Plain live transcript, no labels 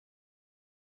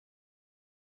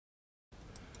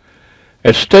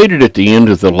As stated at the end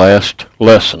of the last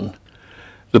lesson,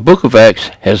 the book of Acts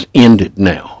has ended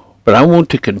now, but I want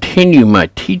to continue my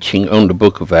teaching on the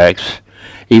book of Acts,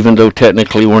 even though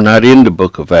technically we're not in the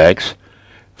book of Acts,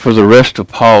 for the rest of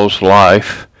Paul's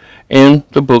life and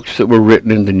the books that were written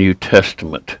in the New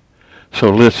Testament. So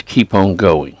let's keep on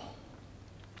going.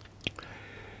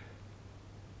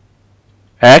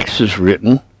 Acts is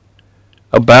written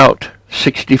about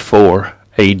 64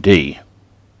 AD,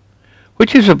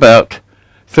 which is about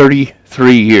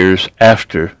 33 years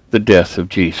after the death of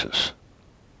Jesus.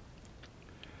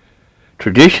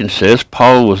 Tradition says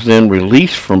Paul was then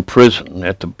released from prison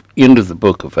at the end of the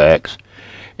book of Acts,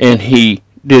 and he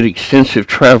did extensive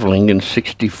traveling in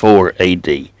 64 AD.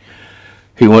 He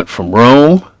went from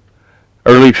Rome.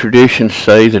 Early traditions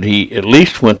say that he at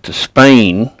least went to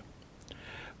Spain,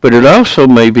 but it also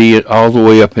may be all the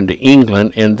way up into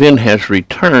England and then has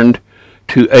returned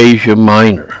to Asia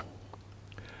Minor.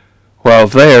 While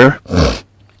there,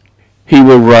 he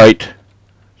will write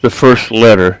the first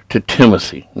letter to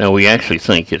Timothy. Now, we actually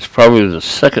think it's probably the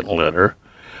second letter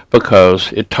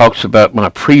because it talks about my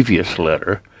previous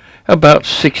letter, about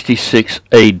 66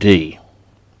 AD.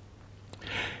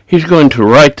 He's going to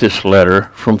write this letter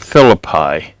from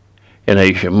Philippi in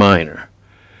Asia Minor.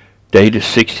 Date is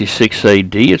 66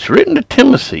 AD. It's written to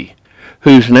Timothy,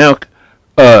 who's now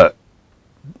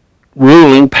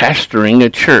ruling, pastoring a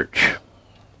church.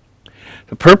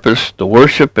 The purpose, the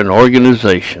worship and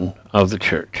organization of the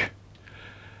church.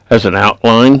 As an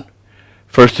outline,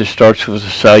 first it starts with a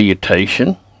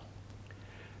salutation,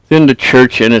 then the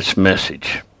church and its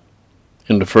message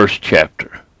in the first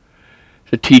chapter,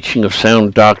 the teaching of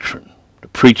sound doctrine, the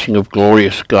preaching of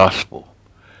glorious gospel,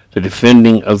 the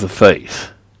defending of the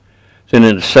faith. Then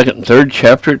in the second and third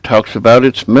chapter it talks about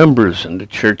its members in the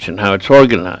church and how it's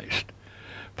organized,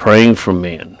 praying for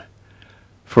men,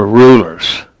 for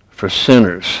rulers, for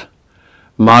sinners,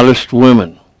 modest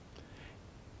women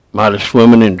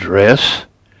in dress,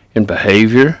 in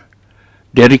behavior,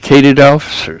 dedicated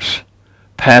officers,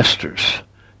 pastors,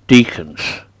 deacons,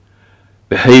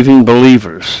 behaving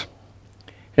believers.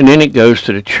 And then it goes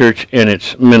to the church and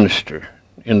its minister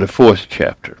in the fourth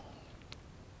chapter.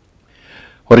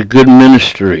 What a good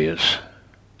minister is,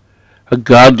 a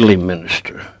godly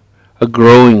minister, a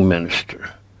growing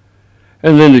minister.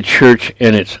 And then the church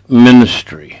and its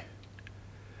ministry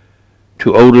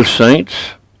to older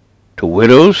saints, to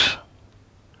widows,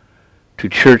 to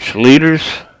church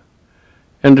leaders,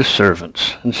 and to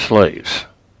servants and slaves,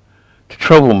 to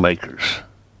troublemakers,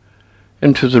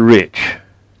 and to the rich,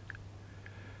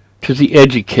 to the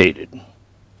educated.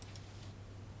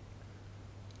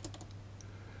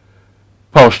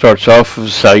 Paul starts off with a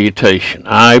salutation.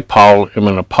 I, Paul, am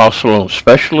an apostle on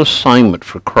special assignment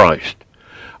for Christ,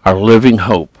 our living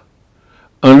hope.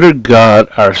 Under God,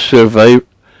 our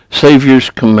Savior's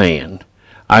command,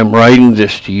 I'm writing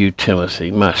this to you,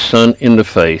 Timothy, my son in the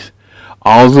faith.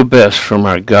 All the best from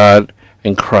our God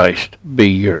and Christ be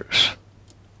yours.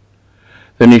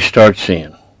 Then he starts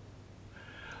in.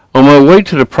 On my way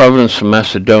to the province of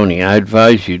Macedonia, I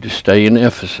advise you to stay in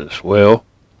Ephesus. Well,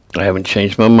 I haven't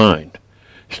changed my mind.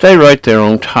 Stay right there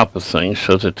on top of things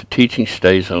so that the teaching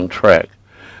stays on track.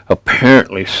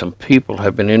 Apparently, some people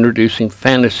have been introducing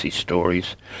fantasy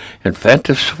stories and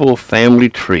fanciful family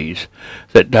trees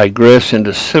that digress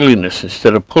into silliness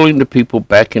instead of pulling the people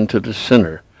back into the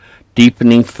center,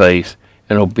 deepening faith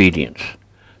and obedience.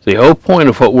 The whole point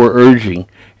of what we're urging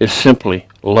is simply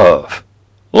love.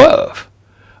 Love,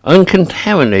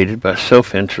 uncontaminated by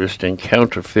self-interest and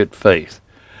counterfeit faith.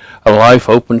 A life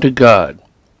open to God.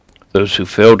 Those who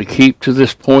fail to keep to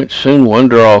this point soon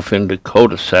wander off into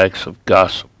cul-de-sacs of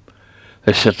gossip.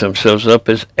 They set themselves up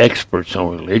as experts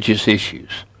on religious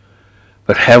issues,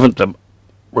 but haven't the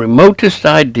remotest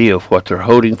idea of what they're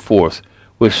holding forth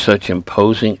with such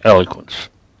imposing eloquence.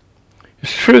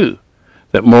 It's true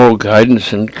that moral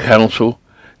guidance and counsel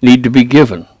need to be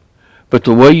given, but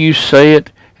the way you say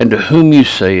it and to whom you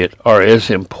say it are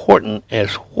as important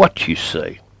as what you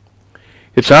say.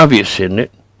 It's obvious, isn't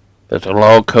it, that the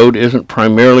law code isn't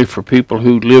primarily for people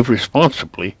who live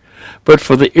responsibly, but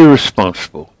for the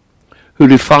irresponsible, who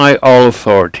defy all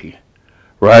authority,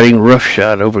 riding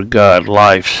roughshod over God,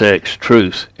 life, sex,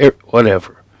 truth,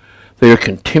 whatever. They are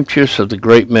contemptuous of the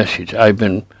great message I've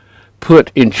been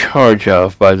put in charge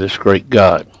of by this great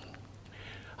God.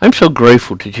 I'm so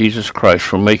grateful to Jesus Christ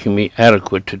for making me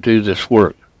adequate to do this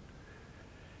work.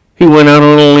 He went out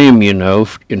on a limb,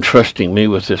 entrusting me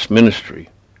with this ministry.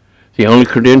 The only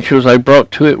credentials I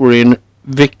brought to it were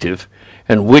invective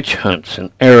and witch hunts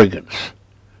and arrogance.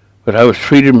 But I was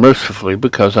treated mercifully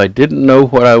because I didn't know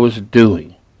what I was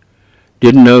doing.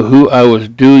 Didn't know who I was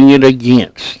doing it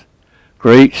against.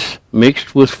 Grace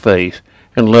mixed with faith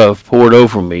and love poured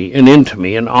over me and into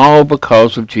me, and all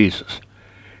because of Jesus.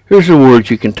 Here's a word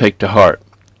you can take to heart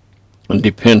and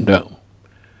depend on.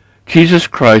 Jesus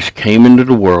Christ came into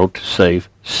the world to save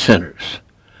sinners.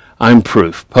 I'm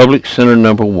proof, public sinner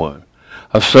number one,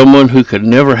 of someone who could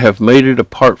never have made it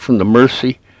apart from the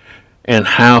mercy, and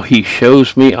how he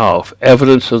shows me off,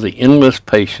 evidence of the endless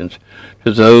patience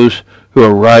to those who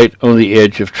are right on the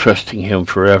edge of trusting him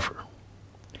forever.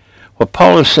 What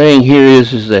Paul is saying here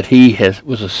is that he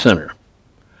was a sinner.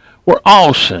 We're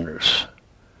all sinners.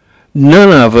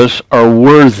 None of us are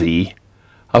worthy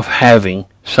of having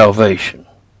salvation.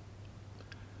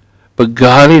 But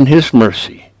God in his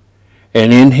mercy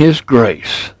and in his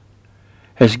grace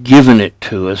has given it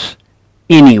to us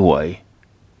anyway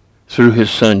through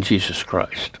his son Jesus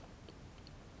Christ.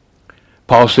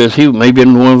 Paul says he may have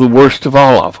been one of the worst of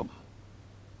all of them.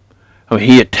 I mean,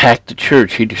 he attacked the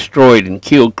church. He destroyed and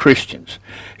killed Christians.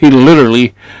 He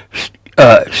literally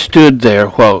stood there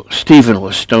while Stephen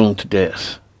was stoned to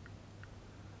death.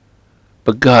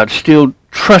 But God still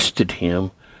trusted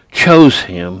him, chose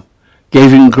him,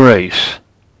 gave him grace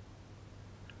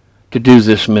to do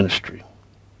this ministry.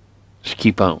 Let's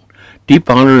keep on. Deep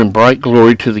honor and bright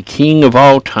glory to the King of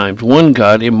all times, one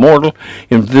God, immortal,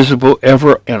 invisible,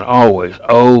 ever and always.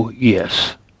 Oh,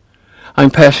 yes. I'm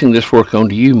passing this work on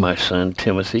to you, my son,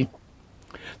 Timothy.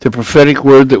 The prophetic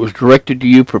word that was directed to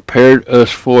you prepared us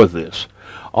for this.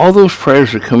 All those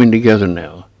prayers are coming together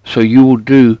now, so you will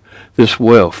do this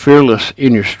well, fearless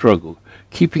in your struggle,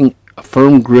 keeping a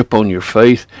firm grip on your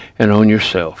faith and on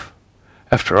yourself.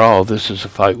 After all, this is the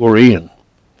fight we're in.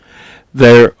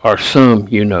 There are some,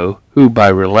 you know, who by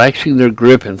relaxing their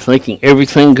grip and thinking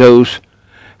everything goes,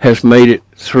 has made it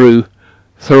through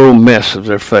thorough mess of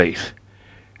their faith.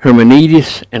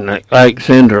 Herminides and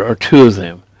Alexander are two of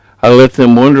them. I let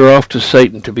them wander off to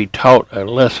Satan to be taught a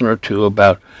lesson or two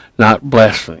about not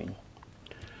blaspheming.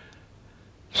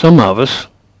 Some of us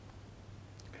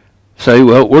say,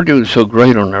 well, we're doing so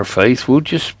great on our faith, we'll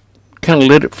just kind of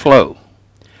let it flow.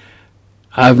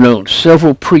 I've known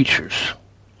several preachers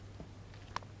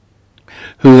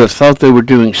who have thought they were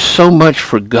doing so much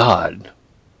for God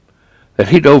that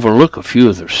he'd overlook a few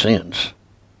of their sins.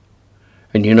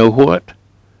 And you know what?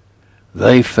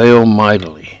 They fail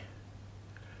mightily.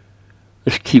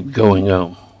 Let's keep going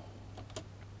on.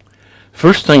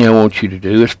 First thing I want you to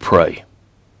do is pray.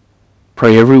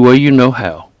 Pray every way you know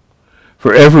how.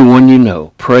 For everyone you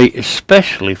know. Pray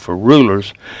especially for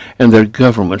rulers and their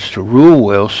governments to rule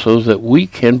well so that we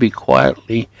can be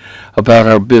quietly about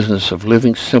our business of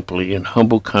living simply in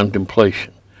humble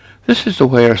contemplation. This is the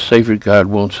way our Savior God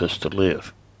wants us to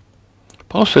live.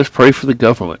 Paul says pray for the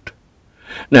government.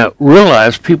 Now,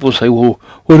 realize people say, well,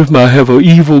 what if I have an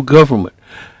evil government?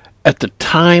 At the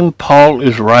time Paul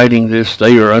is writing this,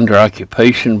 they are under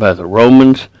occupation by the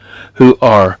Romans, who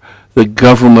are the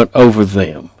government over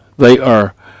them. They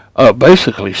are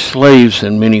basically slaves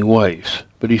in many ways.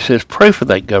 But he says, pray for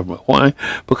that government. Why?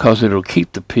 Because it'll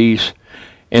keep the peace,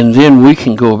 and then we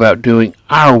can go about doing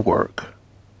our work.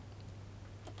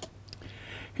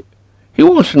 He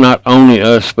wants not only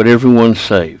us, but everyone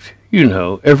saved. You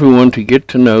know, everyone to get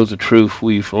to know the truth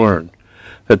we've learned,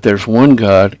 that there's one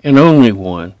God and only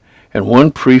one, and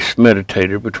one priest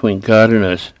meditator between God and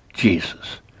us,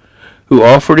 Jesus, who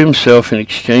offered himself in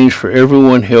exchange for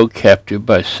everyone held captive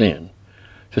by sin,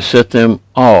 to set them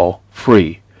all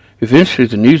free. Eventually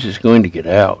the news is going to get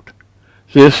out.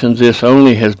 This and this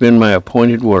only has been my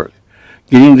appointed work,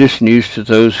 getting this news to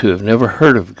those who have never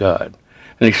heard of God,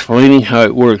 and explaining how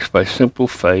it works by simple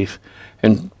faith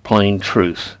and plain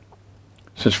truth.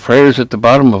 Since prayer is at the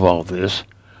bottom of all this,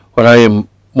 what I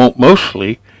want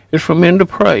mostly is for men to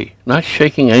pray, not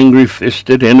shaking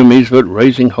angry-fisted enemies, but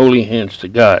raising holy hands to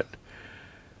God.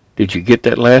 Did you get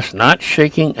that last? Not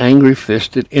shaking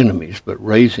angry-fisted enemies, but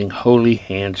raising holy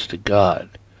hands to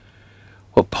God.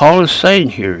 What Paul is saying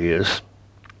here is,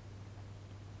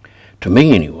 to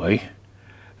me anyway,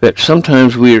 that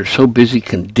sometimes we are so busy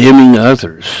condemning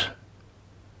others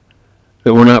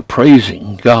that we're not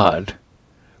praising God.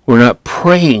 We're not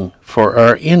praying for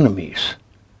our enemies.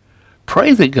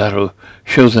 Pray that God will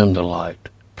show them the light.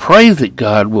 Pray that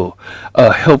God will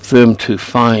help them to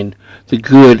find the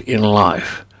good in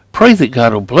life. Pray that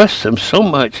God will bless them so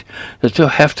much that they'll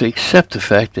have to accept the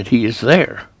fact that he is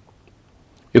there.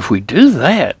 If we do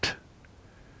that,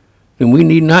 then we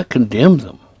need not condemn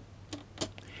them.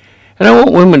 And I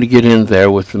want women to get in there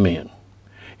with the men,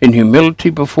 in humility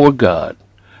before God,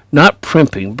 not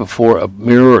primping before a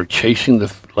mirror or chasing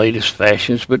the latest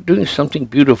fashions, but doing something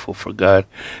beautiful for God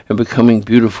and becoming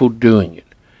beautiful doing it.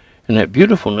 And that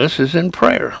beautifulness is in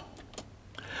prayer.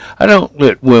 I don't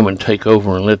let women take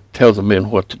over and tell the men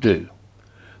what to do.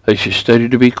 They should study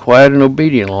to be quiet and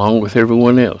obedient along with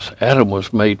everyone else. Adam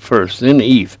was made first, then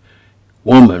Eve.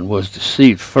 Woman was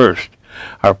deceived first,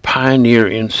 our pioneer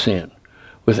in sin,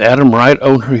 with Adam right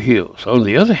on her heels. On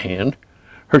the other hand,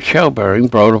 her childbearing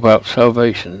brought about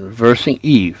salvation, reversing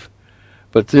Eve.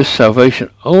 But this salvation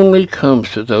only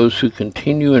comes to those who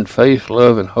continue in faith,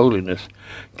 love, and holiness,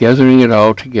 gathering it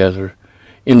all together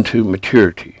into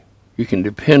maturity. You can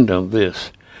depend on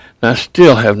this. And I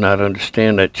still have not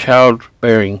understand that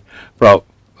childbearing brought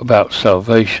about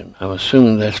salvation. I'm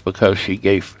assuming that's because she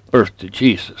gave birth to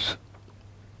Jesus.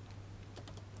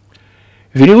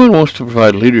 If anyone wants to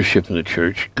provide leadership in the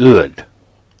church, good.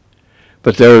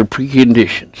 But there are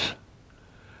preconditions.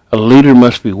 A leader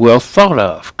must be well thought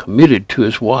of, committed to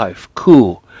his wife,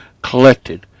 cool,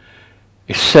 collected,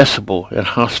 accessible, and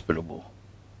hospitable.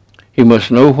 He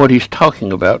must know what he's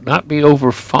talking about, not be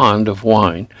over fond of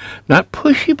wine, not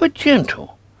pushy but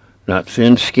gentle, not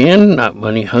thin-skinned, not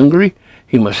money-hungry.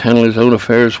 He must handle his own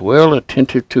affairs well,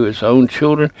 attentive to his own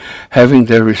children, having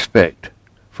their respect.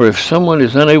 For if someone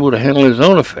is unable to handle his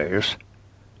own affairs,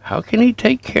 how can he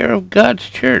take care of God's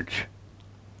church?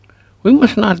 We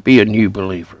must not be a new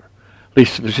believer,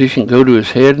 lest the position go to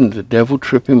his head and the devil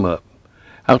trip him up.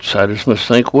 Outsiders must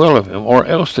think well of him, or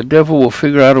else the devil will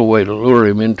figure out a way to lure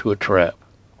him into a trap.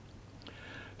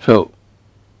 So,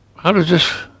 how does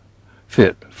this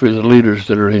fit for the leaders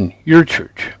that are in your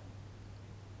church?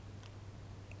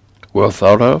 Well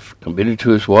thought of, committed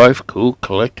to his wife, cool,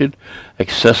 collected,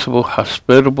 accessible,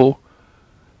 hospitable,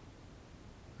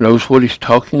 knows what he's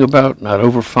talking about, not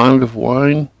over fond of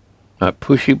wine, not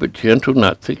pushy but gentle,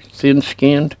 not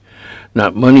thin-skinned,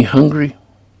 not money-hungry,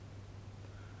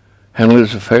 handle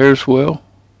his affairs well.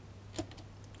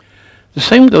 The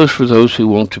same goes for those who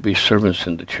want to be servants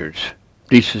in the church,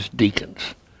 these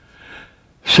deacons.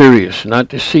 Serious, not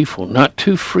deceitful, not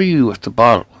too free with the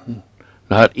bottle,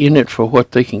 not in it for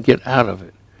what they can get out of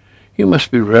it. You must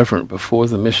be reverent before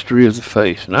the mystery of the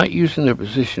faith, not using their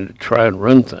position to try and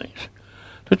run things.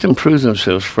 Let them prove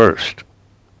themselves first.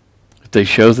 If they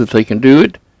show that they can do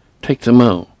it, take them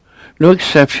on. No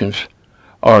exceptions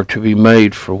are to be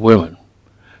made for women.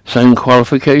 Same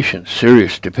qualifications,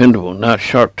 serious, dependable, not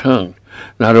sharp-tongued,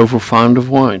 not over fond of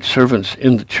wine. Servants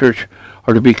in the church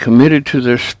are to be committed to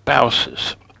their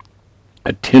spouses,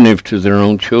 attentive to their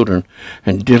own children,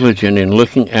 and diligent in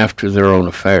looking after their own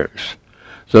affairs.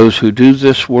 Those who do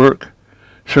this work,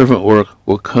 servant work,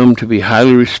 will come to be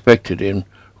highly respected in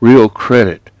real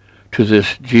credit to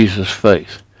this Jesus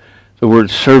faith. The word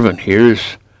servant here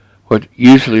is what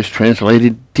usually is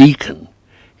translated deacon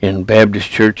in Baptist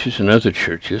churches and other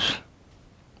churches.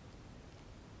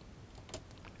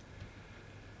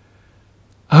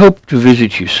 I hope to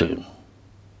visit you soon.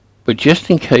 But just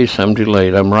in case I'm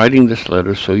delayed, I'm writing this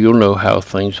letter so you'll know how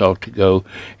things ought to go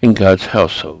in God's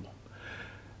household.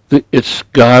 It's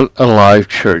God alive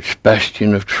church,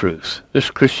 bastion of truth. This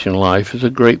Christian life is a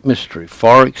great mystery,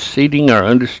 far exceeding our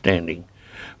understanding,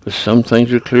 but some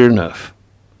things are clear enough.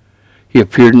 He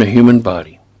appeared in a human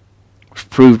body, was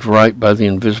proved right by the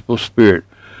invisible Spirit,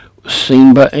 was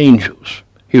seen by angels.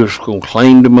 He was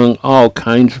proclaimed among all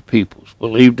kinds of peoples,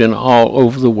 believed in all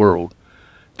over the world,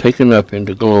 taken up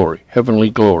into glory, heavenly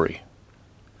glory.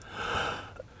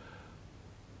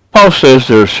 Paul says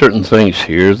there are certain things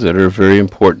here that are very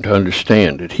important to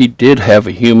understand, that he did have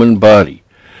a human body.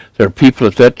 There are people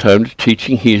at that time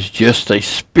teaching he is just a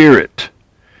spirit,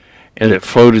 and it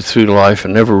floated through life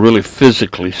and never really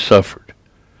physically suffered.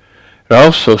 It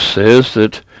also says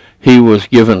that he was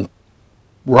given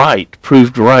right,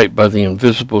 proved right by the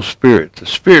invisible Spirit. The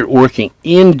Spirit working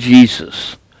in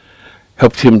Jesus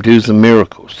helped him do the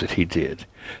miracles that he did,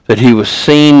 that he was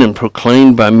seen and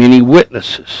proclaimed by many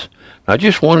witnesses, not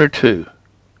just one or two.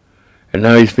 And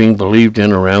now he's being believed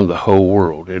in around the whole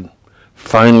world. And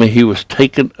finally he was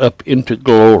taken up into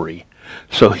glory.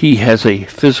 So he has a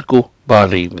physical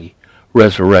bodily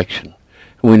resurrection.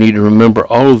 And we need to remember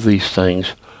all of these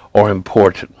things are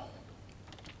important.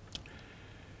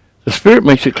 The Spirit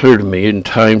makes it clear to me, and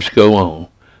times go on,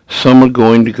 some are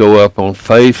going to go up on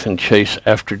faith and chase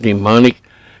after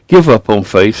give up on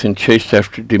faith and chase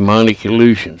after demonic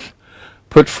illusions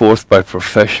put forth by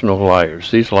professional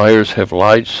liars. These liars have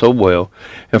lied so well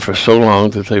and for so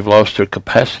long that they've lost their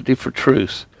capacity for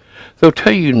truth. They'll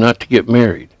tell you not to get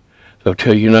married. They'll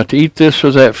tell you not to eat this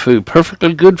or that food,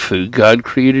 perfectly good food God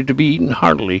created to be eaten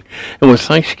heartily and with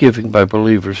thanksgiving by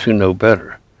believers who know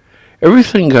better.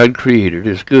 Everything God created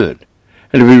is good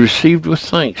and to be received with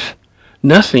thanks.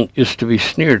 Nothing is to be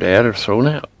sneered at or thrown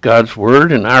out. God's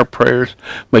Word and our prayers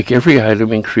make every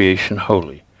item in creation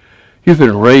holy. You've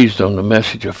been raised on the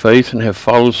message of faith and have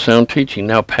followed sound teaching.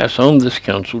 Now pass on this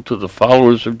counsel to the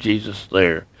followers of Jesus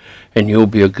there, and you'll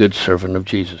be a good servant of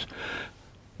Jesus.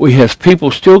 We have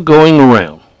people still going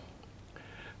around.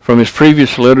 From his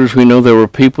previous letters, we know there were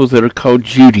people that are called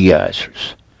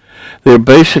Judaizers. They're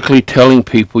basically telling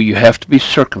people you have to be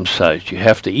circumcised, you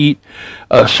have to eat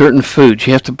certain foods,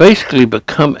 you have to basically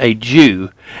become a Jew,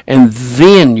 and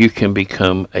then you can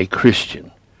become a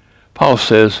Christian. Paul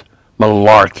says,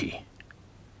 malarkey.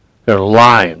 They're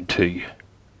lying to you.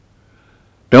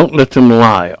 Don't let them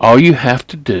lie. All you have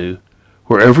to do,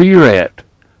 wherever you're at,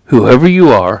 whoever you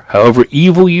are, however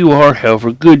evil you are,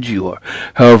 however good you are,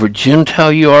 however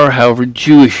Gentile you are, however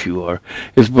Jewish you are,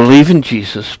 is believe in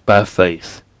Jesus by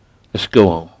faith. Let's go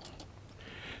on.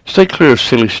 Stay clear of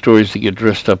silly stories that get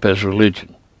dressed up as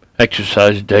religion.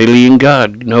 Exercise daily in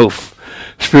God. No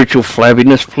spiritual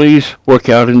flabbiness, please. Work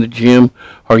out in the gym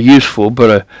are useful, but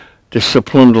a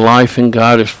disciplined life in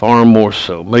God is far more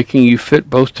so, making you fit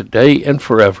both today and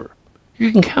forever.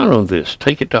 You can count on this.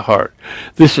 Take it to heart.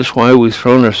 This is why we've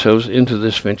thrown ourselves into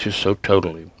this venture so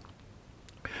totally.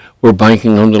 We're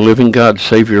banking on the living God,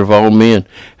 Savior of all men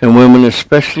and women,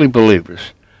 especially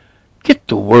believers. Get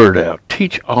the word out.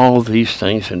 Teach all these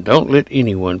things, and don't let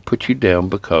anyone put you down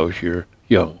because you're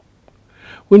young.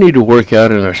 We need to work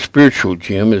out in our spiritual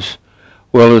gym as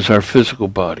well as our physical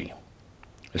body.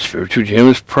 The spiritual gym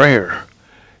is prayer.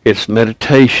 It's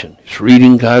meditation. It's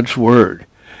reading God's Word.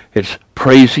 It's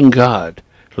praising God,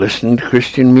 listening to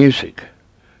Christian music.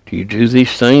 Do you do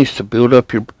these things to build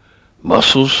up your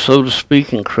muscles, so to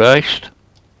speak, in Christ?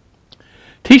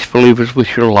 Teach believers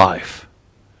with your life.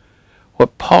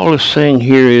 What Paul is saying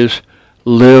here is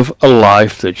live a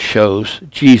life that shows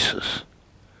Jesus.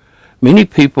 Many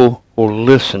people will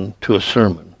listen to a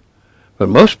sermon, but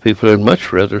most people would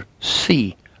much rather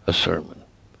see a sermon.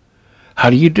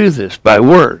 How do you do this? By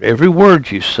word. Every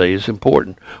word you say is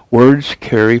important. Words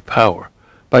carry power.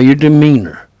 By your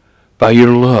demeanor, by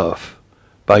your love,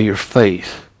 by your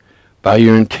faith, by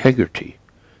your integrity.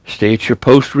 Stay at your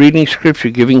post reading Scripture,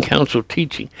 giving counsel,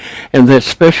 teaching, and that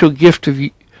special gift of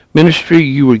ministry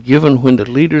you were given when the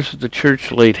leaders of the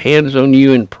church laid hands on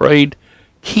you and prayed.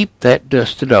 Keep that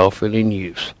dusted off and in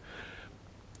use.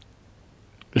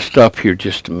 Let's stop here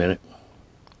just a minute.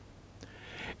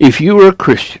 If you are a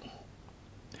Christian,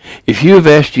 if you have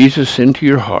asked Jesus into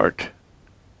your heart,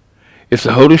 if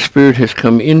the Holy Spirit has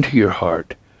come into your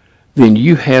heart, then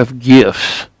you have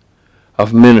gifts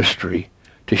of ministry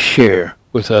to share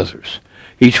with others.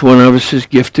 Each one of us is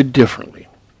gifted differently.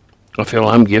 I feel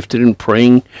I'm gifted in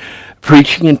praying,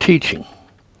 preaching, and teaching.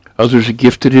 Others are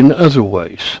gifted in other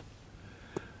ways.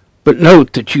 But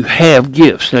note that you have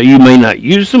gifts. Now, you may not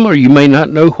use them or you may not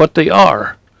know what they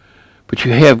are, but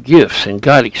you have gifts, and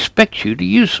God expects you to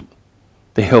use them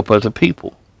to help other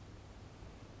people.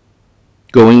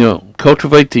 Going on,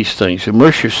 cultivate these things.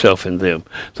 Immerse yourself in them.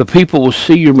 The people will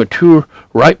see you mature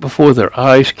right before their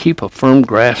eyes. Keep a firm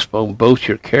grasp on both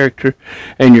your character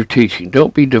and your teaching.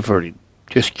 Don't be diverted.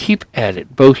 Just keep at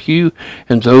it. Both you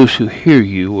and those who hear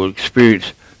you will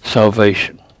experience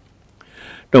salvation.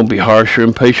 Don't be harsh or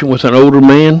impatient with an older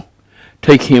man.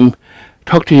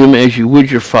 Talk to him as you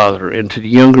would your father, and to the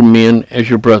younger men as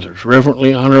your brothers.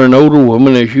 Reverently honor an older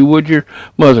woman as you would your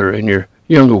mother, and your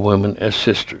younger women as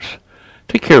sisters.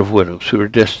 Take care of widows who are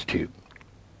destitute.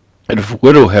 And if a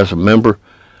widow has a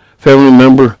family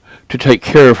member to take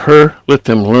care of her, let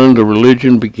them learn the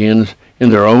religion begins in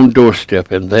their own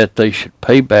doorstep, and that they should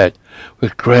pay back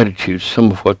with gratitude some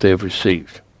of what they have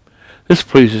received. This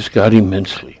pleases God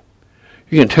immensely.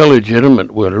 You can tell a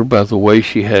legitimate widow by the way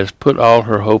she has put all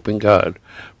her hope in God,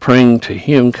 praying to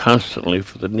Him constantly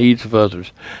for the needs of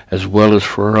others as well as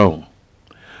for her own.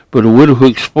 But a widow who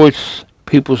exploits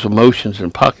people's emotions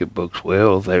and pocketbooks,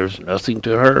 well, there's nothing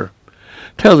to her.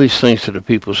 Tell these things to the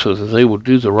people so that they will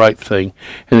do the right thing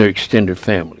in their extended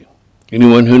family.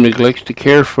 Anyone who neglects to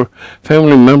care for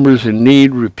family members in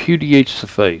need repudiates the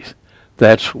faith.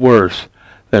 That's worse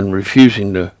than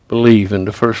refusing to believe in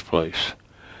the first place.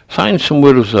 Sign some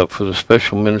widows up for the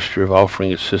special ministry of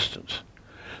offering assistance.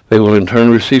 They will in turn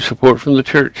receive support from the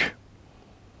church.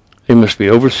 They must be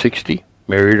over 60,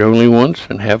 married only once,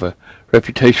 and have a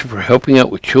reputation for helping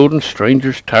out with children,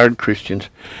 strangers, tired Christians,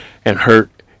 and hurt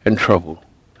and troubled.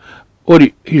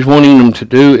 What he's wanting them to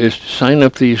do is to sign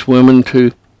up these women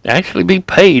to actually be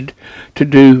paid to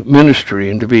do ministry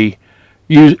and to be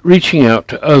reaching out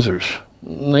to others.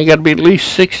 And they got to be at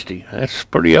least 60. That's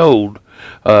pretty old.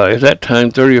 At that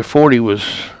time, 30 or 40 was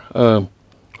a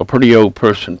pretty old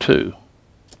person too.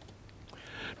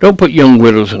 Don't put young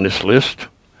widows in this list.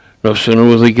 No sooner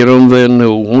will they get on than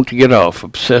they'll want to get off,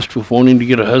 obsessed with wanting to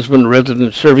get a husband rather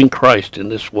than serving Christ in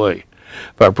this way.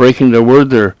 By breaking their word,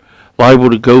 they're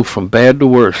liable to go from bad to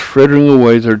worse, frittering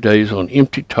away their days on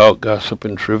empty talk, gossip,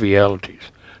 and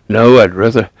trivialities. No, I'd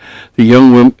rather the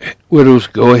young widows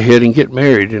go ahead and get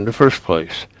married in the first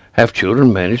place, have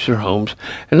children, manage their homes,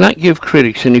 and not give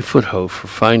critics any foothold for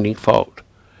finding fault.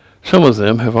 Some of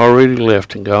them have already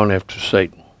left and gone after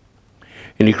Satan.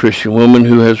 Any Christian woman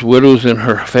who has widows in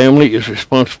her family is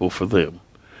responsible for them.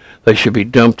 They shouldn't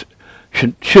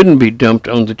be dumped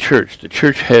on the church. The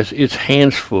church has its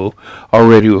hands full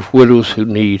already with widows who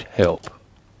need help.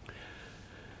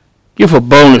 Give a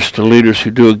bonus to leaders who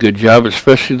do a good job,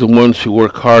 especially the ones who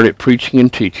work hard at preaching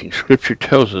and teaching. Scripture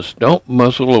tells us, don't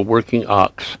muzzle a working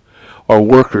ox, or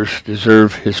workers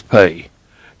deserve his pay.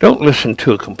 Don't listen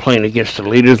to a complaint against a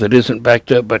leader that isn't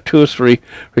backed up by 2 or 3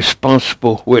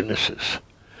 responsible witnesses.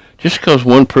 Just because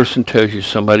one person tells you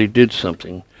somebody did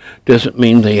something doesn't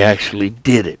mean they actually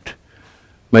did it.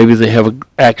 Maybe they have an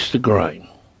axe to grind.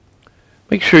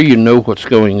 Make sure you know what's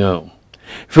going on.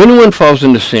 If anyone falls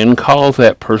into sin, call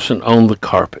that person on the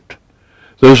carpet.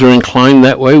 Those who are inclined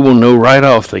that way will know right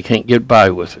off they can't get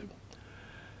by with it.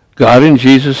 God and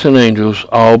Jesus and angels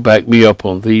all back me up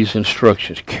on these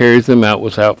instructions. Carry them out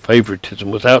without favoritism,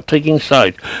 without taking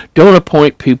sides. Don't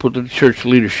appoint people to the church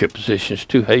leadership positions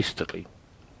too hastily.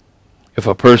 If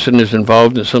a person is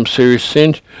involved in some serious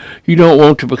sin, you don't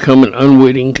want to become an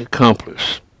unwitting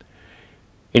accomplice.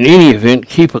 In any event,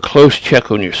 keep a close check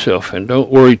on yourself and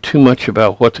don't worry too much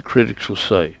about what the critics will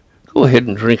say. Go ahead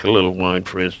and drink a little wine,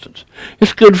 for instance.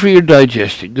 It's good for your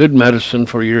digestion, good medicine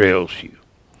for your ails you.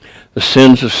 The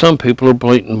sins of some people are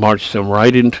blatant, march them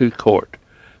right into court.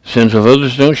 Sins of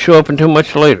others don't show up until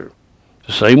much later.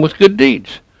 The same with good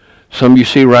deeds. Some you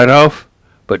see right off,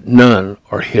 but none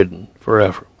are hidden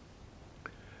forever.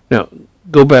 Now,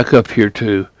 go back up here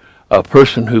to a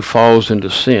person who falls into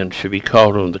sin should be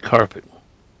called on the carpet.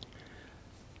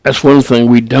 That's one thing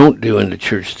we don't do in the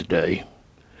church today.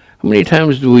 How many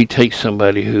times do we take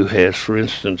somebody who has, for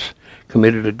instance,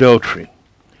 committed adultery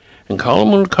and call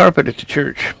them on the carpet at the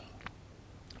church?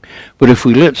 But if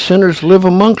we let sinners live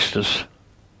amongst us,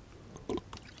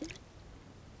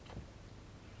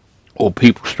 will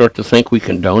people start to think we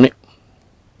condone it?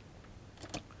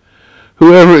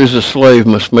 Whoever is a slave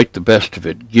must make the best of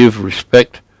it, giving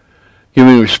respect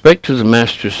to the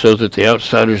master so that the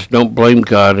outsiders don't blame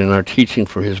God in our teaching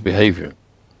for his behavior.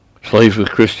 Slaves with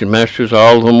Christian masters,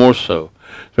 all the more so.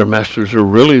 Their masters are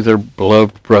really their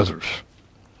beloved brothers.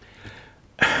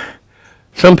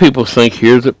 Some people think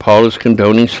here that Paul is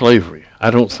condoning slavery. I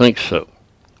don't think so.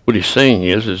 What he's saying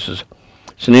is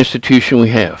it's an institution we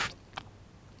have.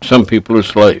 Some people are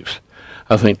slaves.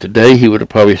 I think today he would have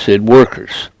probably said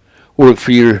workers. Work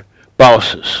for your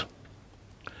bosses.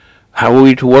 How are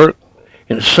we to work?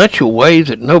 In such a way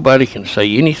that nobody can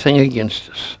say anything against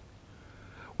us.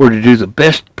 We're to do the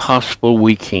best possible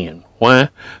we can. Why?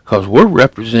 Because we're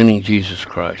representing Jesus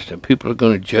Christ, and people are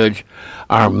going to judge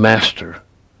our master,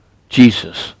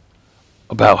 Jesus,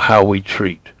 about how we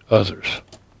treat others.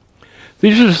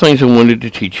 These are the things I wanted to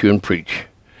teach you and preach.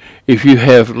 If you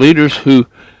have leaders who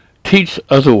teach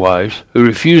otherwise, who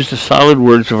refuse the solid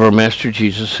words of our Master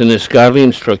Jesus and his godly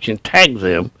instruction, tag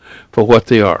them for what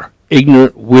they are.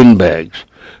 Ignorant windbags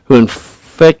who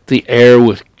infect the air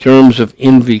with germs of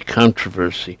envy,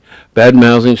 controversy,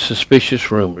 bad-mouthing, suspicious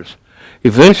rumors.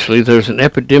 Eventually, there's an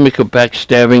epidemic of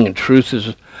backstabbing, and truth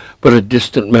is but a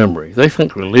distant memory. They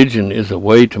think religion is a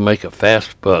way to make a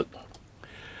fast buck.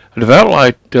 A devout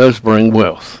life does bring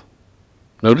wealth.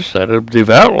 Notice that. A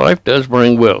devout life does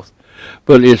bring wealth.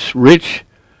 But it's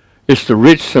the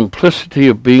rich simplicity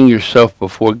of being yourself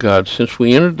before God, since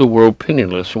we entered the world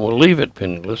penniless and will leave it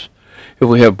penniless. If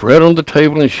we have bread on the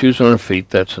table and shoes on our feet,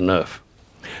 that's enough.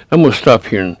 I'm going to stop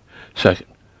here in a second.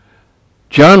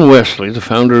 John Wesley, the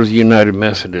founder of the United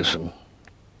Methodism,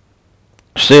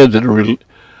 said that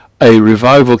a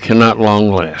revival cannot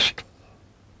long last.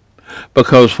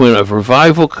 Because when a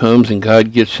revival comes and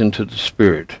God gets into the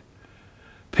spirit,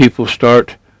 people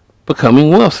start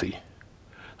becoming wealthy.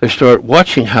 They start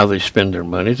watching how they spend their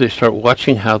money. They start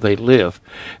watching how they live.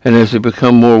 And as they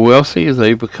become more wealthy,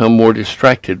 they become more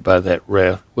distracted by that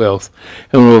wealth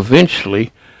and will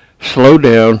eventually slow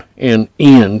down and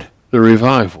end the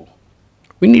revival.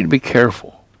 We need to be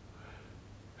careful.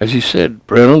 As he said,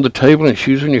 bread on the table and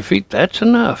shoes on your feet, that's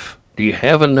enough. Do you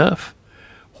have enough?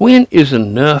 When is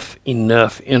enough in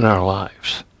our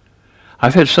lives?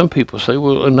 I've had some people say,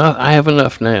 well, enough. I have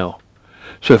enough now.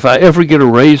 So if I ever get a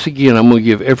raise again, I'm going to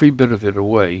give every bit of it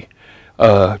away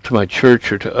to my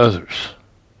church or to others.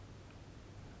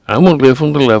 I'm going to live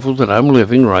on the level that I'm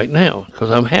living right now because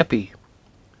I'm happy.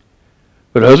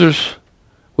 But others,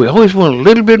 we always want a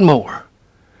little bit more.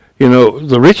 You know,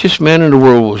 the richest man in the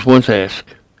world was once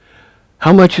asked,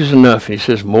 how much is enough? And he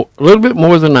says, a little bit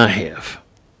more than I have.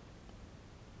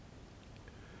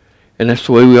 And that's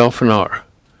the way we often are.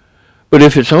 But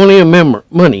if it's only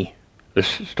money,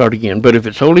 let's start again. But if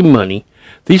it's only money,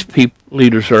 these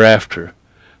leaders are after.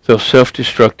 They'll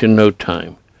self-destruct in no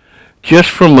time. Just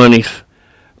for money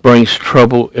brings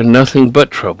trouble and nothing but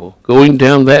trouble. Going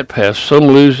down that path, some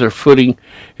lose their footing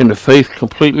in the faith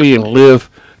completely and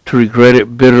live to regret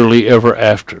it bitterly ever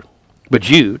after. But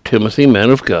you, Timothy,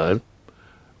 man of God,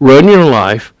 run your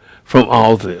life from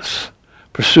all this.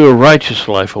 Pursue a righteous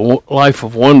life, a life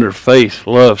of wonder, faith,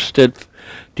 love,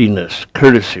 steadiness,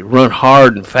 courtesy. Run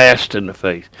hard and fast in the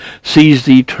faith. Seize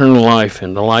the eternal life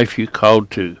and the life you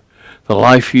called to, the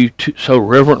life you so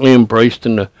reverently embraced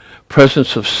in the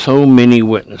presence of so many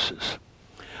witnesses.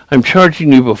 I'm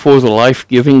charging you before the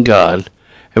life-giving God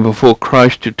and before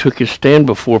Christ who took his stand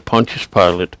before Pontius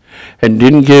Pilate and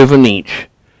didn't give an inch.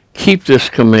 Keep this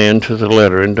command to the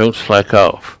letter and don't slack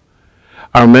off.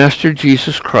 Our Master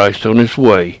Jesus Christ is on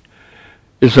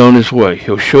his way.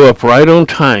 He'll show up right on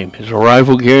time, his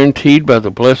arrival guaranteed by the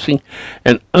blessing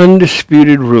and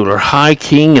undisputed ruler, high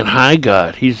king and high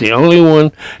God. He's the only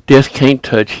one death can't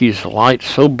touch. He's a light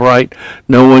so bright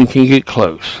no one can get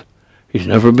close. He's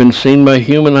never been seen by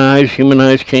human eyes. Human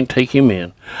eyes can't take him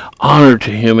in. Honor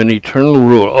to him and eternal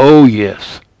rule. Oh,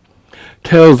 yes.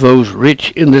 Tell those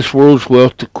rich in this world's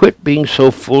wealth to quit being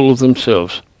so full of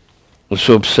themselves and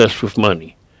so obsessed with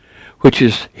money, which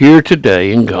is here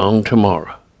today and gone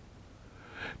tomorrow.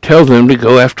 Tell them to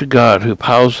go after God, who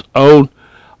piles on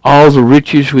all the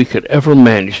riches we could ever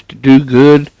manage, to do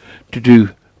good,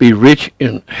 be rich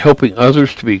in helping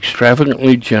others, to be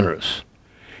extravagantly generous.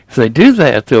 If they do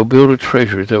that, they'll build a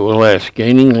treasure that will last,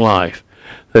 gaining life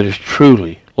that is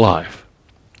truly life.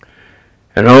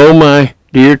 And oh, my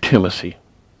dear Timothy,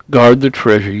 guard the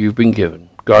treasure you've been given.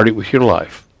 Guard it with your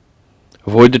life.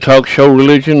 Avoid the talk show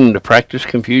religion and the practice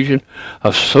confusion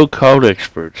of so-called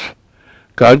experts.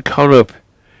 People caught up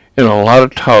in a lot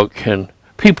of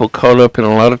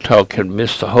talk can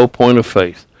miss the whole point of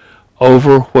faith.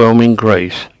 Overwhelming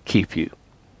grace keep you.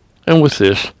 And with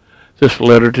this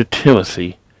letter to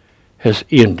Timothy has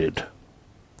ended.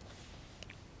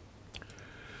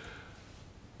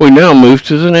 We now move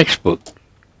to the next book,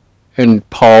 and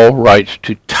Paul writes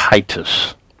to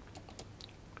Titus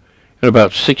in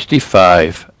about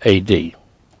 65 A.D.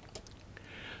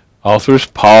 Author is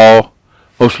Paul.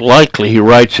 Most likely he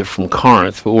writes it from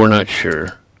Corinth, but we're not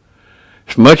sure.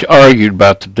 It's much argued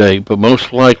about the date, but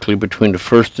most likely between the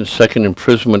first and second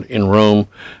imprisonment in Rome,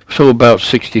 so about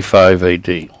 65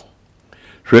 A.D.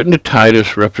 It's written to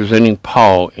Titus representing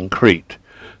Paul in Crete.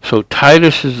 So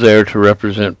Titus is there to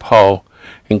represent Paul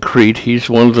in Crete. He's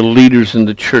one of the leaders in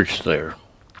the church there.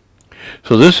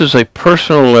 So this is a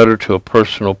personal letter to a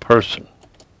personal person.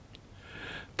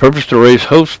 Purpose to raise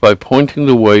hopes by pointing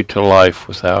the way to life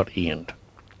without end.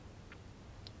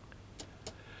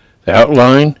 The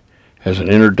outline has an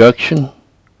introduction,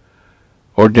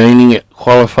 ordaining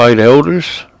qualified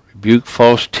elders, rebuke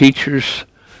false teachers,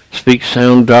 speak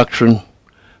sound doctrine,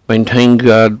 maintain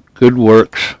good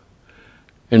works,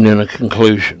 and then a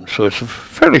conclusion. So it's a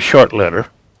fairly short letter,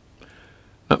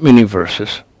 not many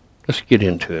verses. Let's get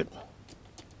into it.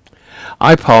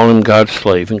 I, Paul, am God's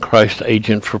slave and Christ's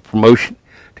agent for promoting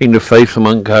the faith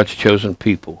among God's chosen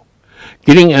people,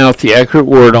 getting out the accurate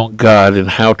word on God and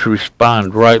how to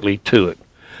respond rightly to it.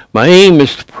 My aim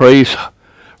is to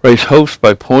raise hopes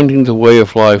by pointing the way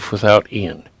of life without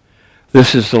end.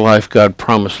 This is the life God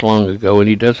promised long ago, and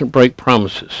he doesn't break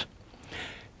promises.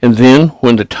 And then,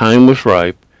 when the time was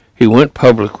ripe, he went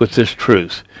public with this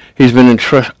truth. I've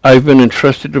been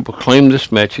entrusted to proclaim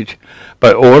this message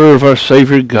by order of our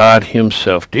Savior God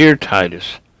himself. Dear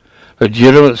Titus,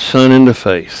 legitimate son in the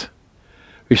faith,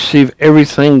 receive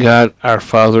everything God our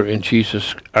Father and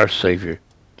Jesus our Savior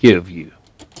give you.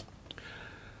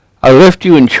 I left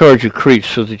you in charge of Crete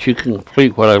so that you can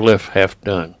complete what I left half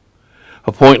done.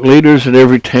 Appoint leaders in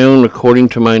every town according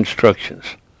to my instructions.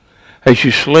 As you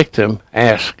select them,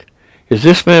 ask, is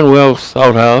this man well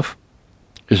thought of?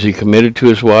 Is he committed to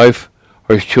his wife?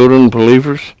 Are his children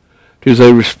believers? Do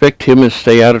they respect him and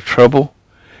stay out of trouble?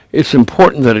 It's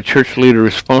important that a church leader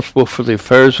responsible for the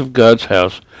affairs of God's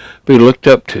house be looked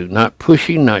up to, not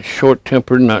pushy, not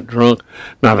short-tempered, not drunk,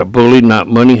 not a bully, not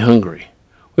money-hungry.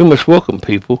 We must welcome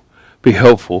people, be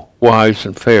helpful, wise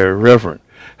and fair, reverent,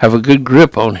 have a good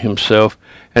grip on himself,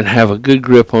 and have a good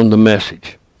grip on the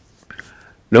message.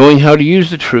 Knowing how to use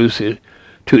the truth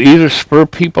to either spur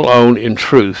people on in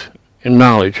truth and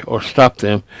knowledge or stop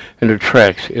them in their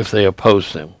tracks if they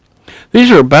oppose them.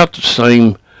 These are about the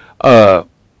same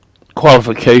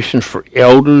qualifications for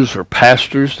elders or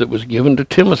pastors that was given to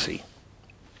Timothy,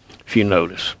 if you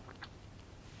notice.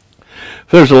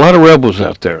 There's a lot of rebels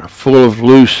out there, full of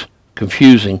loose,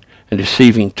 confusing, and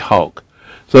deceiving talk.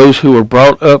 Those who are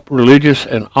brought up religious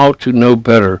and ought to know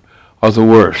better are the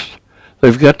worst.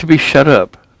 They've got to be shut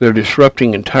up. They're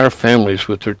disrupting entire families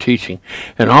with their teaching,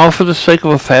 and all for the sake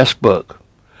of a fast buck.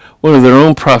 One of their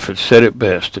own prophets said it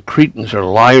best: the Cretans are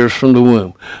liars from the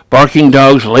womb, barking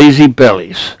dogs, lazy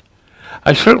bellies.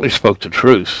 I certainly spoke the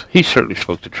truth. He certainly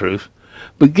spoke the truth.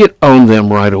 But get on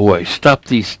them right away. Stop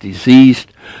these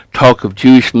diseased talk of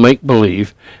Jewish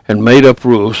make-believe and made-up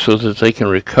rules so that they can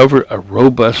recover a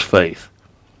robust faith.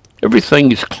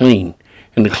 Everything is clean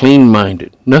in the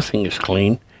clean-minded. Nothing is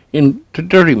clean in the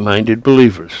dirty-minded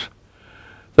believers.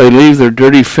 They leave their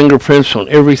dirty fingerprints on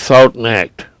every thought and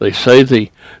act. They say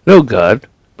they know God,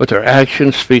 but their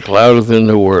actions speak louder than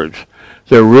their words.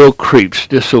 They're real creeps,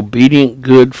 disobedient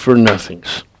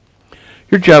good-for-nothings.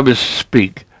 Your job is to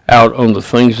speak out on the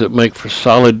things that make for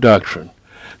solid doctrine.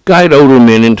 Guide older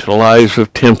men into lives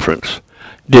of temperance,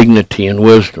 dignity, and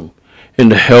wisdom,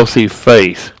 into healthy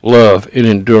faith, love, and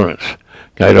endurance.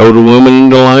 Guide older women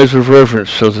into lives of reverence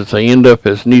so that they end up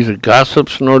as neither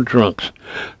gossips nor drunks,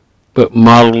 but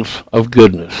models of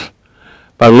goodness.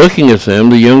 By looking at them,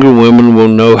 the younger women will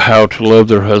know how to love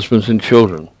their husbands and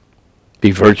children.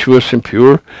 Be virtuous and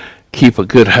pure, keep a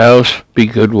good house, be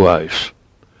good wives.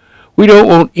 We don't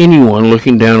want anyone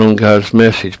looking down on God's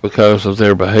message because of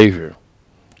their behavior.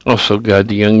 Also, guide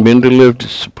the young men to live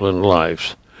disciplined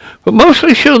lives. But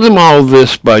mostly show them all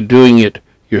this by doing it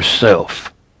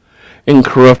yourself.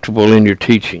 Incorruptible in your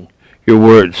teaching, your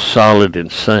words solid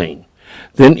and sane.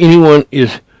 Then anyone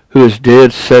who is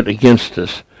dead set against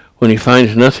us, when he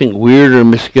finds nothing weird or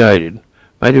misguided,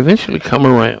 might eventually come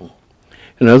around.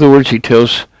 In other words, he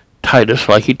tells Titus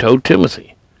like he told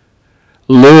Timothy: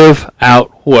 live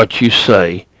out what you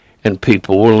say, and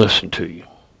people will listen to you.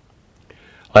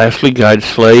 Lastly, guide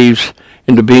slaves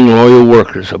into being loyal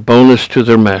workers, a bonus to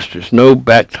their masters. No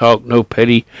backtalk, no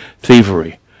petty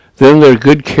thievery. Then their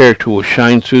good character will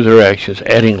shine through their actions,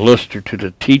 adding luster to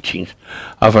the teachings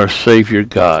of our Savior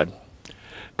God.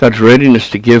 God's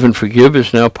readiness to give and forgive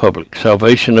is now public.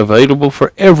 Salvation available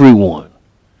for everyone.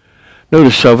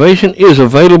 Notice, salvation is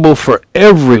available for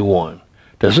everyone.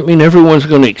 Doesn't mean everyone's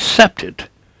going to accept it,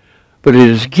 but it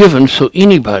is given so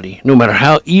anybody, no matter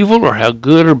how evil or how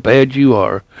good or bad you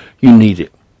are, you need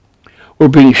it. We're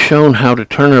being shown how to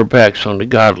turn our backs on the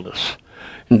godless,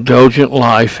 indulgent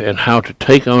life, and how to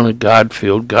take on a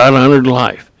God-filled, God-honored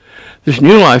life. This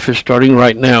new life is starting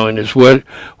right now and is whetting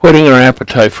our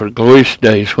appetite for glorious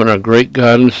days when our great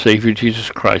God and Savior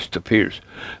Jesus Christ appears.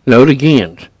 Note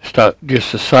again,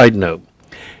 just a side note,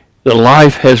 the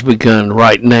life has begun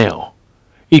right now.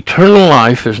 Eternal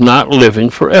life is not living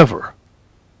forever.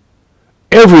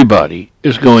 Everybody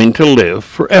is going to live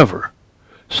forever.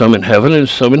 Some in heaven and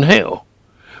some in hell.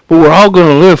 But we're all going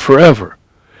to live forever.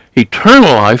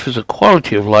 Eternal life is a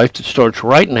quality of life that starts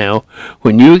right now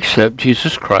when you accept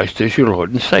Jesus Christ as your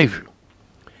Lord and Savior.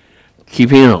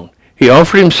 Keeping on. He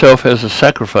offered himself as a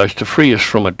sacrifice to free us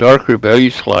from a dark,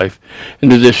 rebellious life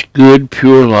into this good,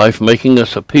 pure life, making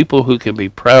us a people who can be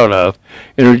proud of,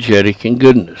 energetic, and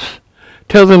goodness.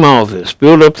 Tell them all this.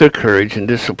 Build up their courage and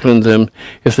discipline them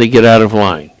if they get out of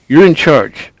line. You're in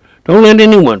charge. Don't let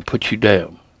anyone put you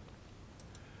down.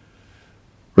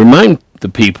 Remind the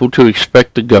people to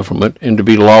expect the government and to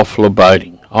be lawful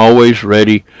abiding, always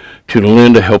ready to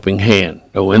lend a helping hand.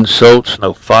 No insults,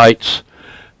 no fights.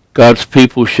 God's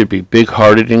people should be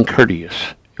big-hearted and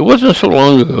courteous. It wasn't so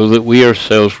long ago that we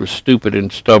ourselves were stupid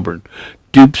and stubborn,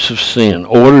 dupes of sin,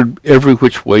 ordered every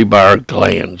which way by our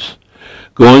glands,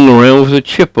 going around with a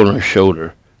chip on our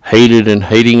shoulder, hated and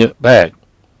hating it back.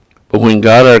 But when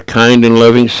God, our kind and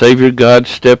loving Savior God,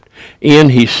 stepped in,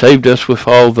 he saved us with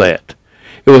all that.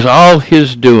 It was all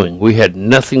his doing. We had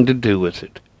nothing to do with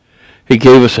it. He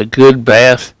gave us a good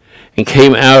bath and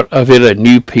came out of it a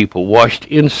new people, washed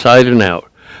inside and out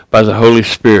by the Holy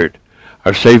Spirit.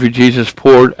 Our Savior Jesus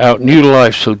poured out new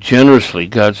life so generously.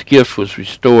 God's gift was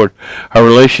restored, our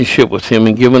relationship with him,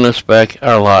 and given us back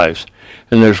our lives.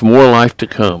 And there's more life to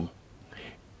come.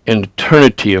 An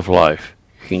eternity of life.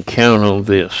 You can count on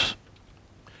this.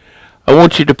 I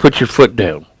want you to put your foot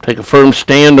down. Take a firm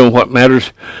stand on what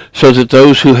matters so that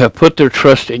those who have put their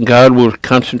trust in God will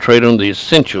concentrate on the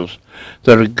essentials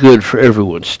that are good for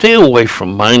everyone. Stay away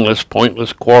from mindless,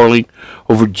 pointless quarreling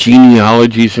over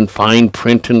genealogies and fine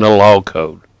print in the law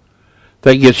code.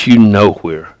 That gets you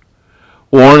nowhere.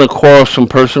 Warn a quarrelsome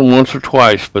person once or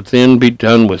twice, but then be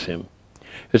done with him.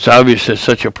 It's obvious that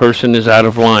such a person is out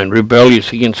of line,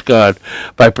 rebellious against God.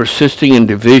 By persisting in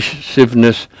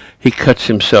divisiveness, he cuts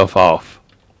himself off.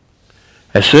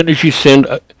 As soon as you send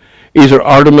either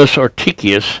Artemas or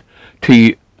Tychicus to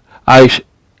you, as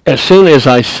soon as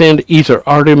I send either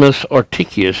Artemas or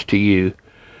Tychicus to you,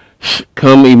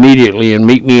 come immediately and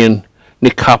meet me in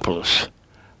Nicopolis.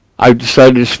 I've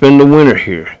decided to spend the winter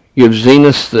here. Give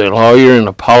Zenas the lawyer and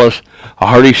Apollos a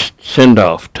hearty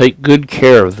send-off. Take good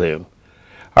care of them.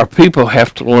 Our people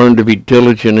have to learn to be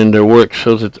diligent in their work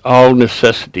so that all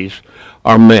necessities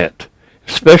are met,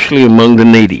 especially among the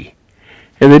needy,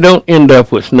 and they don't end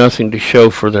up with nothing to show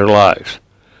for their lives.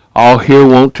 All here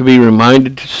want to be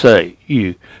reminded to say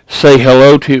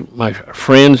hello to my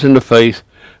friends in the faith,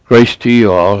 grace to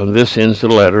you all, and this ends the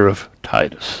letter of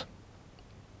Titus.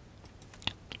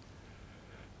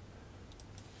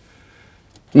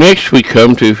 Next we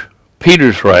come to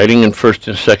Peter's writing in 1st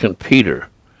and 2nd Peter,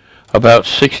 about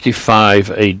 65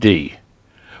 A.D.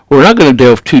 We're not going to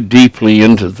delve too deeply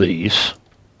into these.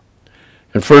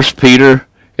 In 1 Peter,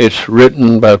 it's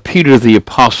written by Peter the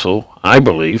Apostle, I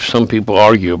believe. Some people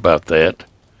argue about that.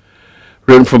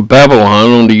 Written from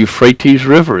Babylon on the Euphrates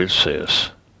River, it says.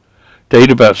 Date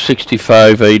about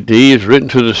 65 A.D. is written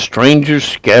to the strangers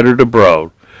scattered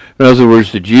abroad. In other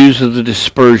words, the Jews of the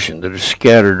dispersion that are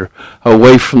scattered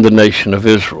away from the nation of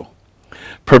Israel.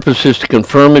 Purpose is to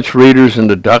confirm its readers in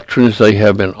the doctrines they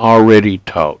have been already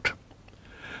taught.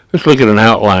 Let's look at an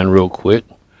outline real quick.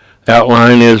 The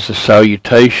outline is the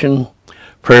salutation,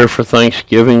 prayer for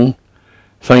thanksgiving,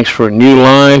 thanks for a new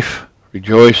life,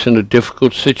 rejoice in the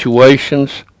difficult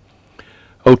situations,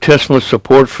 Old Testament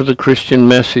support for the Christian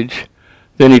message.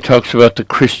 Then he talks about the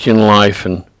Christian life,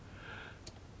 and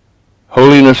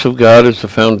holiness of God is the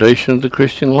foundation of the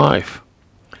Christian life.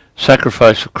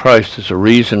 Sacrifice of Christ is a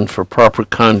reason for proper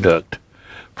conduct,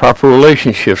 proper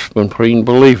relationships between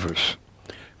believers.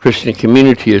 Christian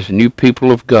community is a new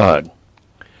people of God.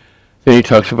 Then he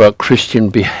talks about Christian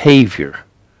behavior.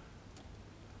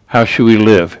 How should we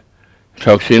live? He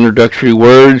talks introductory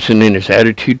words, and then his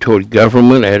attitude toward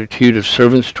government, attitude of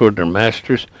servants toward their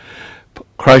masters,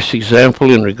 Christ's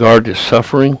example in regard to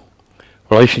suffering,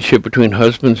 relationship between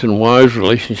husbands and wives,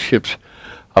 relationships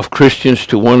of Christians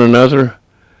to one another,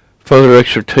 further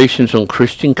exhortations on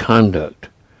Christian conduct,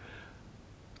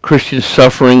 Christian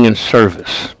suffering and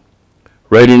service,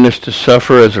 readiness to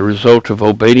suffer as a result of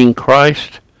obeying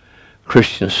Christ,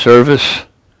 Christian service,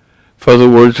 further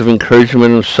words of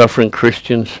encouragement on suffering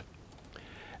Christians,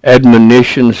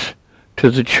 admonitions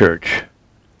to the church,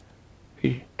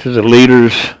 to the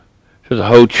leaders, to the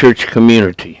whole church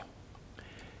community.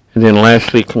 And then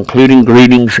lastly, concluding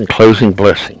greetings and closing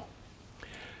blessing.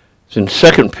 In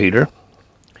 2 Peter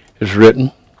is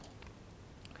written,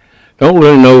 don't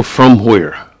really know from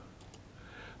where,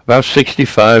 about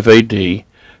 65 A.D.,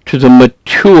 to the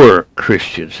mature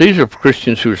Christians. These are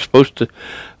Christians who are supposed to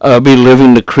be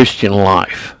living the Christian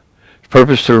life. Its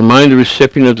purpose to remind the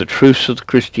recipient of the truths of the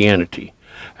Christianity.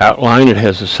 Outline, it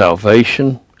has a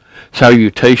salutation,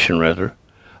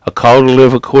 a call to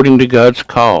live according to God's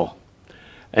call.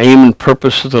 Aim and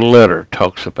purpose of the letter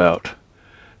talks about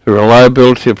the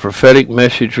reliability of prophetic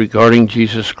message regarding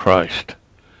Jesus Christ.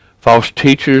 False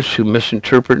teachers who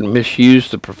misinterpret and misuse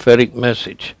the prophetic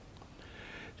message.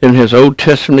 Then has Old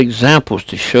Testament examples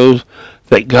to show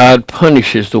that God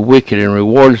punishes the wicked and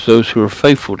rewards those who are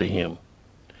faithful to him.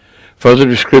 Further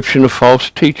description of false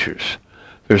teachers.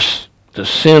 There's the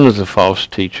sin of the false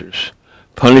teachers,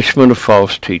 punishment of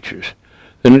false teachers.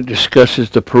 Then it discusses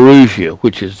the parousia,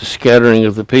 which is the scattering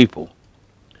of the people.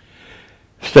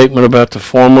 Statement about the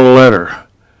formal letter.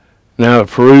 Now,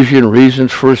 parousia and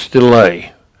reasons for its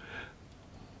delay.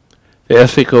 The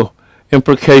ethical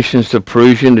implications of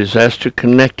parousia and disaster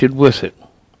connected with it.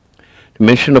 The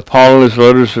mention of Paul and his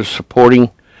letters are supporting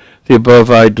the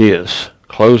above ideas.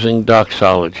 Closing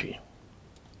doxology.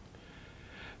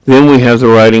 Then we have the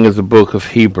writing of the book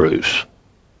of Hebrews.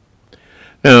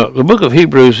 Now, the book of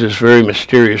Hebrews is very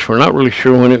mysterious. We're not really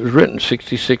sure when it was written,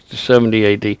 66 to 70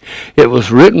 A.D. It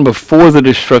was written before the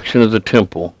destruction of the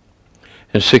temple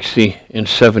in 60 and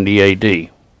 70 A.D.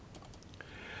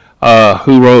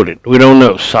 Who wrote it? We don't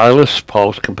know. Silas,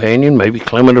 Paul's companion, maybe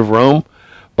Clement of Rome,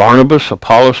 Barnabas,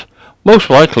 Apollos, most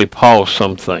likely Paul,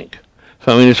 some think.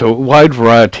 So, I mean, it's a wide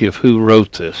variety of who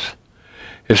wrote this.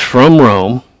 It's from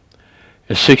Rome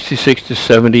in 66 to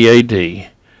 70 A.D.,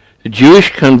 the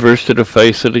Jewish converts to the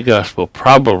faith of the gospel,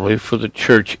 probably for the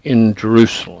church in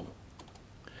Jerusalem,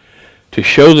 to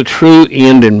show the true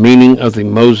end and meaning of the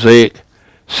Mosaic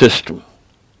system.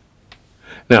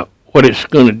 Now, what it's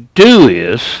going to do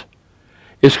is,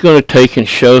 it's going to take and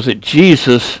show that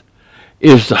Jesus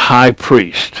is the high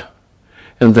priest,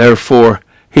 and therefore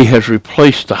he has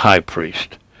replaced the high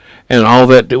priest and all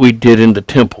that we did in the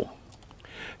temple.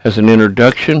 As an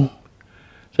introduction,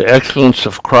 the excellence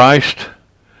of Christ,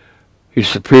 he's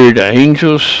superior to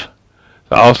angels,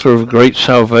 the author of great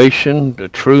salvation, the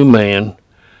true man,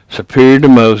 superior to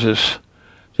Moses.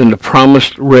 Then the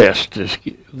promised rest is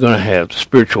going to have the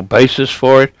spiritual basis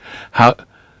for it. How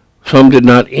some did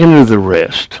not enter the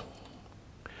rest.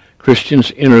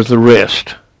 Christians enter the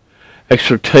rest.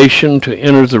 Exhortation to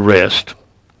enter the rest.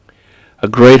 A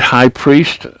great high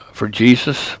priest for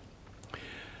Jesus.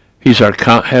 He has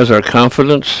our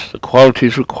confidence, the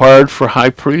qualities required for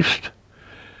high priest.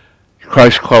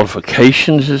 Christ's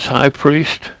qualifications as high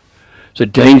priest. The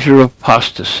danger of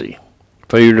apostasy,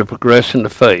 failure to progress in the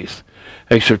faith.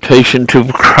 Exhortation to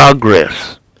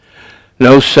progress.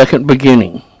 No second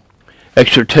beginning.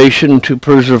 Exhortation to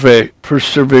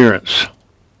perseverance.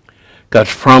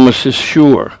 God's promise is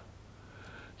sure.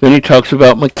 Then he talks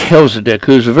about Melchizedek,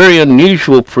 who is a very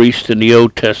unusual priest in the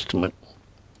Old Testament.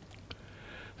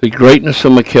 The greatness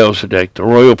of Melchizedek, the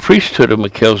royal priesthood of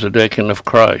Melchizedek and of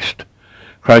Christ.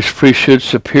 Christ's priesthood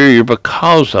superior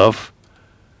because of,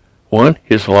 one,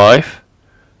 his life,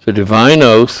 the divine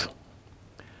oath,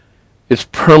 its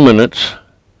permanence,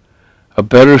 a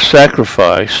better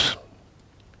sacrifice,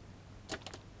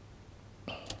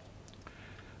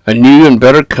 a new and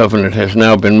better covenant has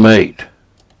now been made.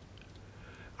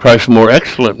 Christ's more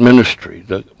excellent ministry,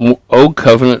 the old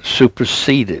covenant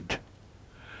superseded.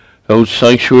 The old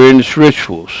sanctuary and its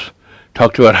rituals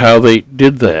talked about how they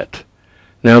did that.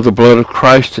 Now the blood of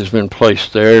Christ has been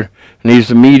placed there, and he's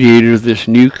the mediator of this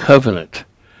new covenant,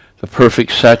 the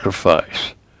perfect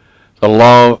sacrifice, the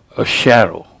law, a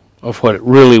shadow of what it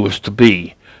really was to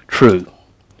be true.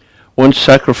 One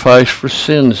sacrifice for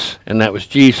sins, and that was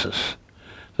Jesus.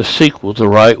 The sequel, the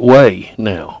right way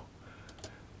now.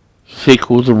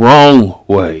 Sequel, the wrong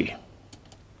way.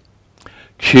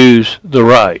 Choose the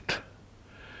right.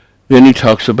 Then he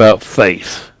talks about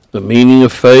faith, the meaning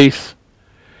of faith.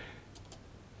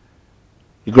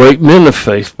 The great men of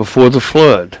faith before the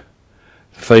flood.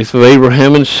 The faith of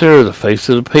Abraham and Sarah, the faith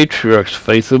of the patriarchs, the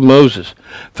faith of Moses,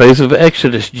 faith of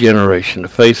Exodus generation, the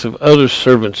faith of other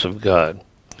servants of God,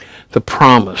 the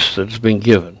promise that has been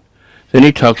given. Then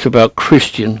he talks about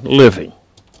Christian living.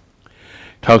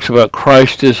 Talks about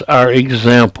Christ as our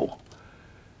example.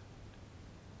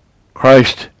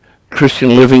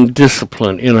 Christian living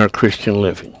discipline in our Christian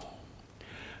living.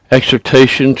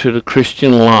 Exhortation to the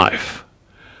Christian life.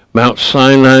 Mount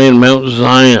Sinai and Mount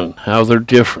Zion, how they're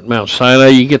different. Mount Sinai,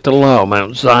 you get the law.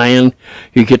 Mount Zion,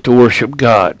 you get to worship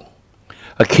God.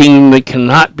 A kingdom that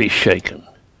cannot be shaken.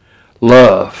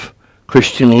 Love,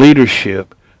 Christian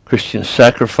leadership, Christian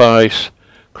sacrifice,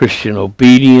 Christian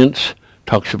obedience,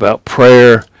 talks about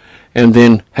prayer, and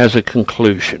then has a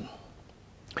conclusion.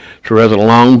 It's a rather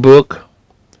long book,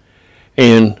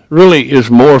 and really is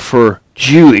more for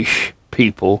Jewish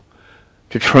people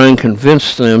to try and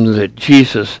convince them that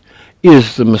Jesus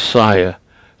is the Messiah,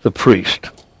 the priest.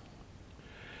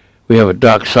 We have a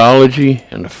doxology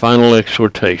and a final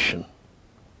exhortation.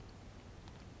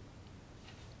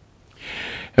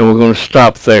 And we're going to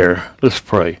stop there. Let's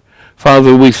pray.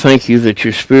 Father, we thank you that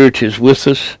your Spirit is with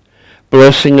us,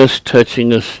 blessing us,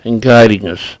 touching us, and guiding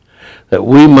us, that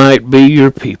we might be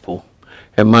your people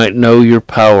and might know your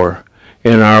power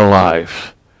in our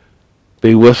lives.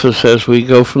 Be with us as we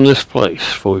go from this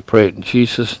place, for we pray it in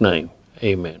Jesus' name.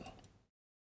 Amen.